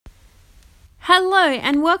Hello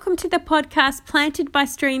and welcome to the podcast Planted by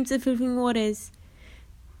Streams of Living Waters.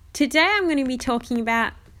 Today I'm going to be talking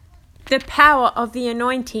about the power of the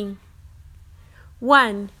anointing.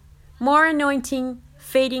 1. More anointing,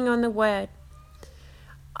 feeding on the word.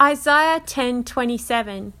 Isaiah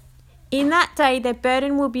 10:27. In that day their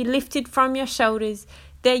burden will be lifted from your shoulders,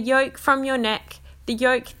 their yoke from your neck, the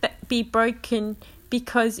yoke that be broken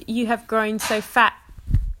because you have grown so fat.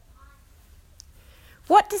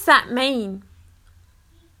 What does that mean?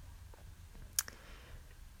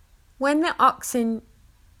 When the oxen,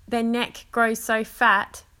 their neck grows so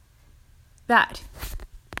fat that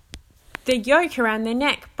the yoke around their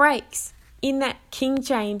neck breaks. In that King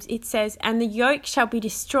James it says, and the yoke shall be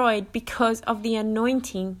destroyed because of the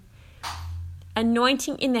anointing.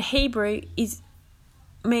 Anointing in the Hebrew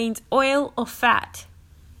means oil or fat.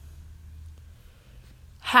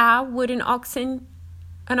 How would an ox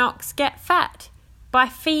get fat? By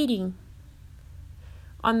feeding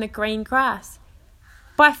on the green grass.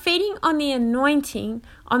 By feeding on the anointing,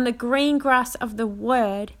 on the green grass of the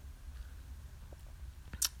word,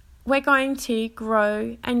 we're going to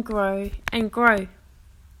grow and grow and grow.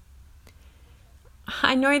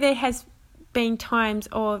 I know there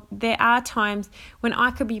are times when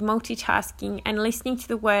I could be multitasking and listening to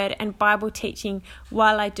the word and Bible teaching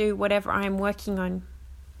while I do whatever I am working on.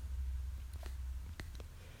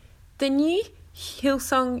 The new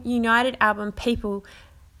Hillsong United album, People,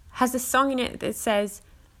 has a song in it that says,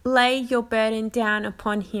 lay your burden down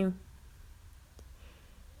upon him.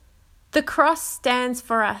 The cross stands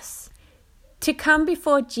for us to come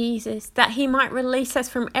before Jesus that he might release us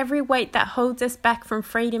from every weight that holds us back from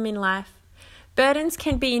freedom in life. Burdens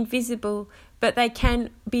can be invisible, but they can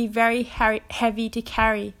be very heavy to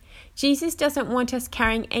carry. Jesus doesn't want us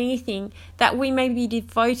carrying anything that we may be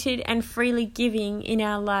devoted and freely giving in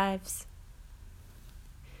our lives.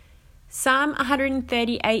 Psalm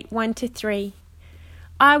 138, 1-3.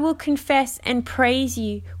 I will confess and praise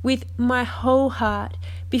you with my whole heart.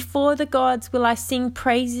 Before the gods will I sing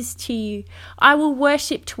praises to you. I will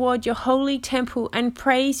worship toward your holy temple and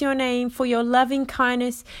praise your name for your loving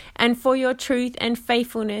kindness and for your truth and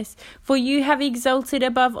faithfulness. For you have exalted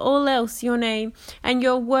above all else your name and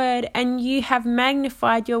your word, and you have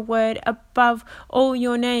magnified your word above all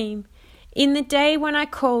your name. In the day when I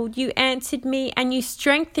called, you answered me, and you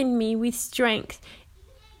strengthened me with strength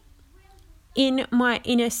in my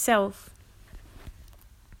inner self.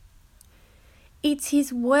 It's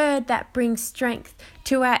his word that brings strength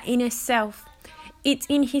to our inner self. It's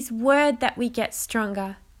in his word that we get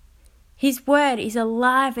stronger. His word is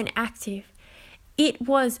alive and active. It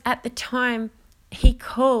was at the time he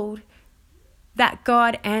called that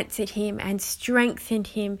God answered him and strengthened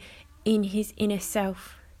him in his inner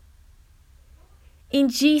self. In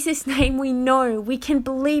Jesus' name we know we can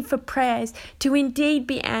believe for prayers to indeed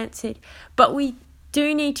be answered, but we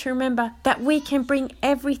do need to remember that we can bring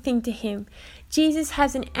everything to him. Jesus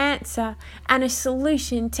has an answer and a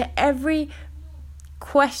solution to every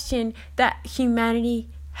question that humanity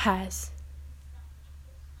has.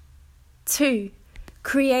 2.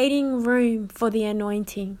 Creating room for the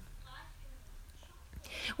anointing.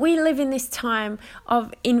 We live in this time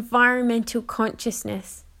of environmental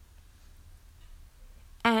consciousness.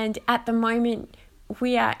 And at the moment,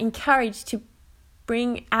 we are encouraged to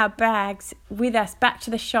bring our bags with us back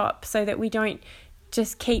to the shop so that we don't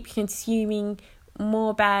just keep consuming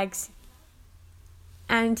more bags.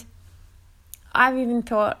 And I've even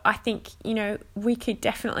thought, I think, we could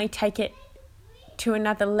definitely take it to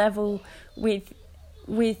another level with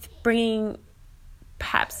bringing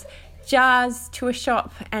perhaps jars to a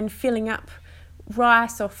shop and filling up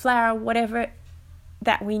rice or flour, whatever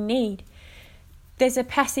that we need. There's a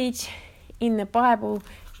passage in the Bible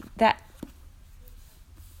that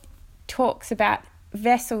talks about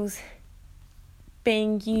vessels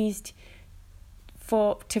being used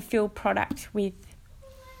to fill product with.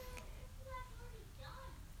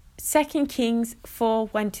 2 Kings 4,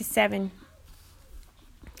 1-7.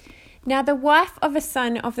 Now the wife of a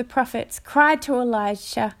son of the prophets cried to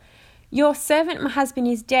Elisha, your servant, my husband,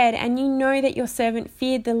 is dead, and you know that your servant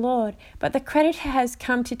feared the Lord. But the creditor has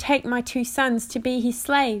come to take my 2 sons to be his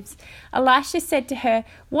slaves. Elisha said to her,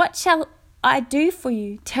 what shall I do for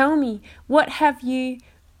you? Tell me, what have you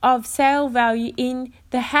of sale value in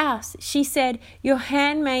the house? She said, your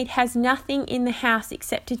handmaid has nothing in the house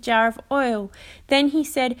except a jar of oil. Then he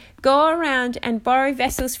said, go around and borrow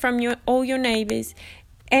vessels from all your neighbors,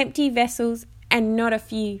 empty vessels and not a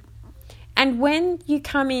few. And when you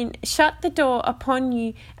come in, shut the door upon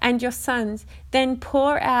you and your sons, then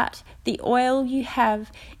pour out the oil you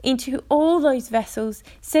have into all those vessels,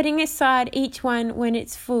 setting aside each one when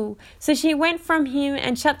it's full. So she went from him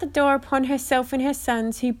and shut the door upon herself and her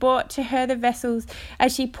sons, who brought to her the vessels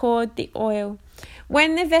as she poured the oil.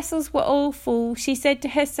 When the vessels were all full, she said to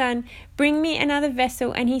her son, "Bring me another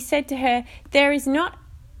vessel." And he said to her, "There is not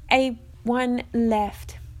a one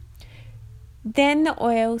left." Then the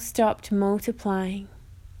oil stopped multiplying.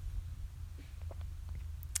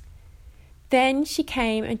 Then she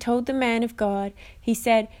came and told the man of God. He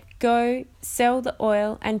said, "Go, sell the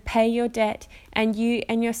oil and pay your debt, and you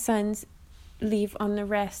and your sons live on the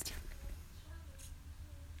rest."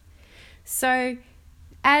 So,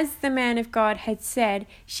 as the man of God had said,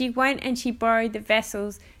 she went and she borrowed the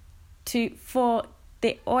vessels for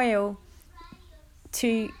the oil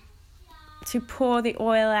to pour the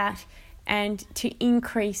oil out and to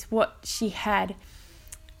increase what she had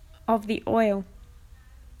of the oil.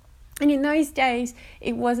 And in those days,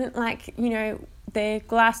 it wasn't like, the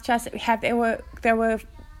glass jars that we have. There were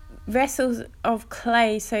vessels of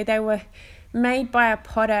clay, so they were made by a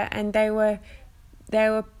potter, and they were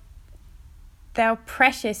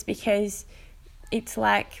precious, because it's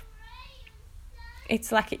like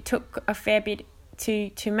it took a fair bit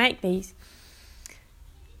to make these.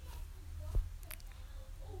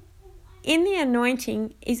 In the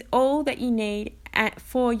anointing is all that you need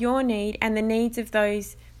for your need and the needs of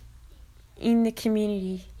those in the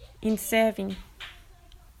community, in serving.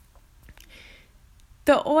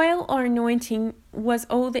 The oil or anointing was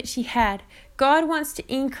all that she had. God wants to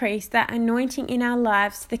increase that anointing in our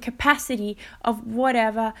lives to the capacity of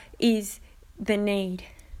whatever is the need.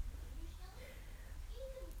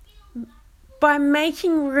 By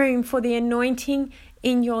making room for the anointing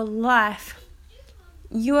in your life,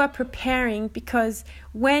 you are preparing, because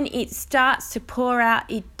when it starts to pour out,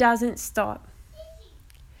 it doesn't stop.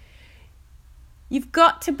 You've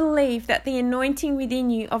got to believe that the anointing within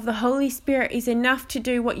you of the Holy Spirit is enough to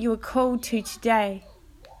do what you are called to today.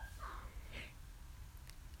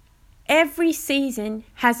 Every season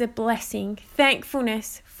has a blessing.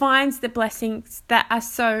 Thankfulness finds the blessings that are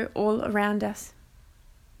so all around us.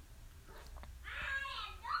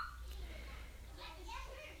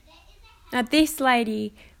 Now, this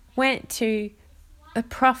lady went to a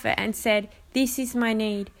prophet and said, "This is my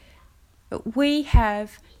need." But we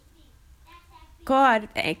have God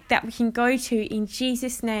that we can go to in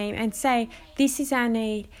Jesus' name and say, "This is our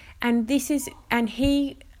need," and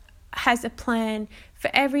He has a plan for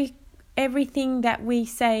everything that we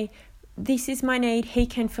say. This is my need. He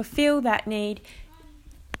can fulfill that need.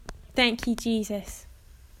 Thank you, Jesus.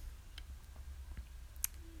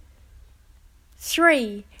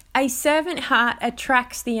 3. A servant heart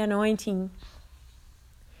attracts the anointing.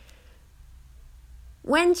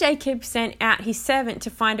 When Jacob sent out his servant to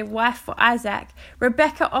find a wife for Isaac,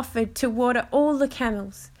 Rebekah offered to water all the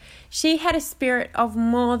camels. She had a spirit of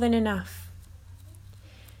more than enough.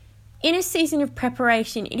 In a season of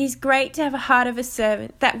preparation, it is great to have a heart of a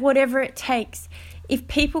servant, that whatever it takes, if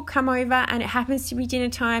people come over and it happens to be dinner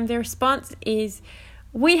time, the response is,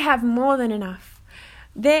 "We have more than enough."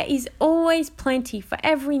 There is always plenty for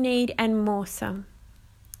every need and more some.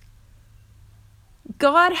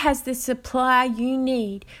 God has the supply you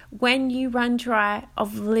need when you run dry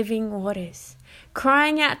of living waters.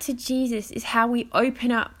 Crying out to Jesus is how we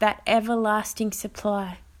open up that everlasting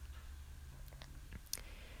supply.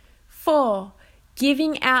 4.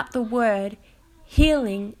 Giving out the word,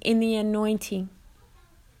 healing in the anointing.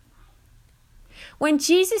 When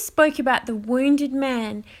Jesus spoke about the wounded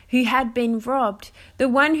man who had been robbed, the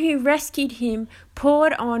one who rescued him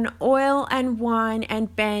poured on oil and wine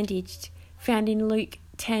and bandaged, found in Luke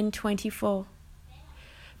 10:24.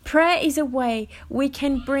 Prayer is a way we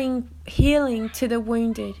can bring healing to the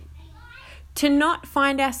wounded. To not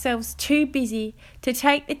find ourselves too busy to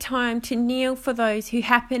take the time to kneel for those who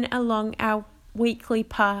happen along our weekly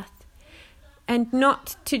path, and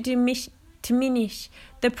not to diminish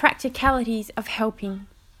the practicalities of helping.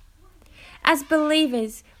 As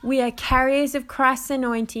believers, we are carriers of Christ's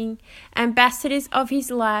anointing, ambassadors of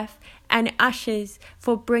His life, and ushers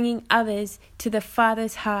for bringing others to the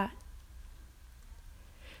Father's heart.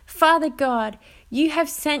 Father God, you have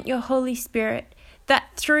sent your Holy Spirit,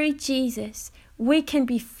 that through Jesus we can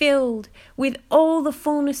be filled with all the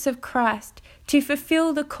fullness of Christ to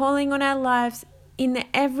fulfill the calling on our lives in the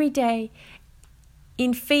everyday,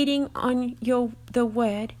 in feeding on the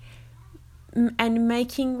word and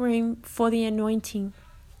making room for the anointing.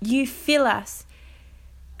 You fill us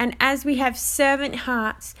And as we have servant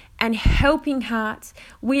hearts and helping hearts,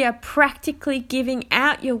 we are practically giving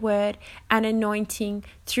out your word and anointing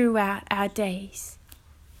throughout our days.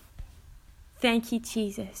 Thank you,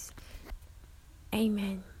 Jesus.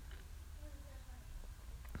 Amen.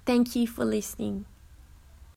 Thank you for listening.